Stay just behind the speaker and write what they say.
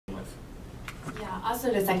Yeah,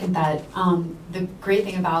 also to second that, the great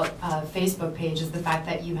thing about a Facebook page is the fact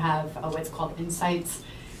that you have what's called insights,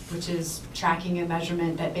 which is tracking and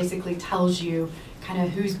measurement that basically tells you kind of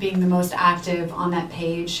who's being the most active on that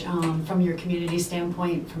page from your community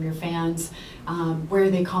standpoint, from your fans. Where are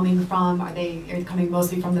they coming from? Are they coming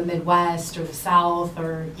mostly from the Midwest or the South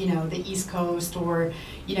or the East Coast or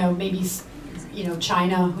maybe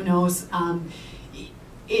China? Who knows?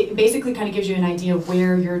 It basically kind of gives you an idea of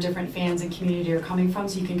where your different fans and community are coming from,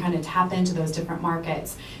 so you can kind of tap into those different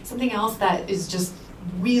markets. Something else that is just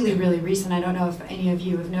really, really recent, I don't know if any of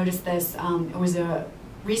you have noticed this, it was a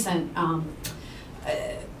recent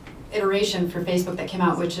iteration for Facebook that came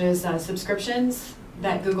out, which is subscriptions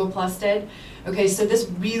that Google Plus did. Okay, so this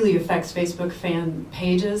really affects Facebook fan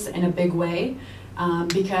pages in a big way.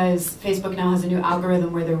 Because Facebook now has a new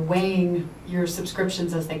algorithm where they're weighing your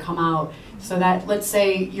subscriptions as they come out. So that, let's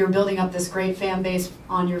say you're building up this great fan base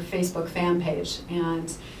on your Facebook fan page,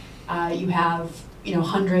 and you have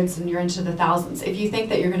hundreds and you're into the thousands. If you think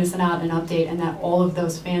that you're going to send out an update and that all of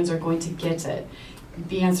those fans are going to get it,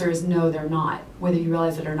 the answer is no, they're not, whether you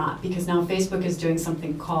realize it or not, because now Facebook is doing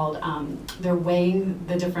something called, they're weighing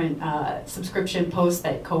the different subscription posts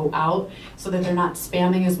that go out so that they're not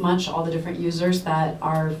spamming as much all the different users that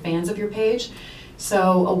are fans of your page.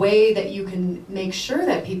 So a way that you can make sure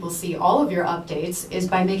that people see all of your updates is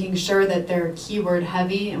by making sure that they're keyword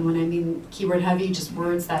heavy, and when I mean keyword heavy, just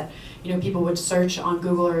words that people would search on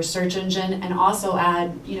Google or a search engine, and also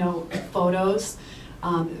add photos,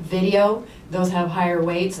 video. Those have higher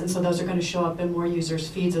weights, and so those are going to show up in more users'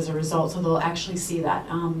 feeds as a result, so they'll actually see that.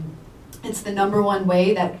 It's the #1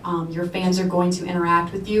 way that your fans are going to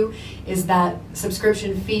interact with you, is that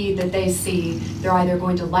subscription feed that they see. They're either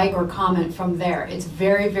going to like or comment from there. It's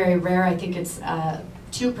very, very rare. I think it's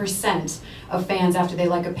 2% of fans after they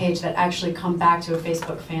like a page that actually come back to a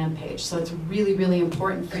Facebook fan page. So it's really, really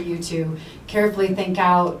important for you to carefully think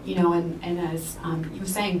out, and as he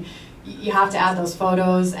was saying, you have to add those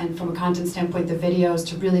photos and from a content standpoint the videos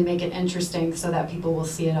to really make it interesting so that people will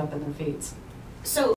see it up in their feeds. So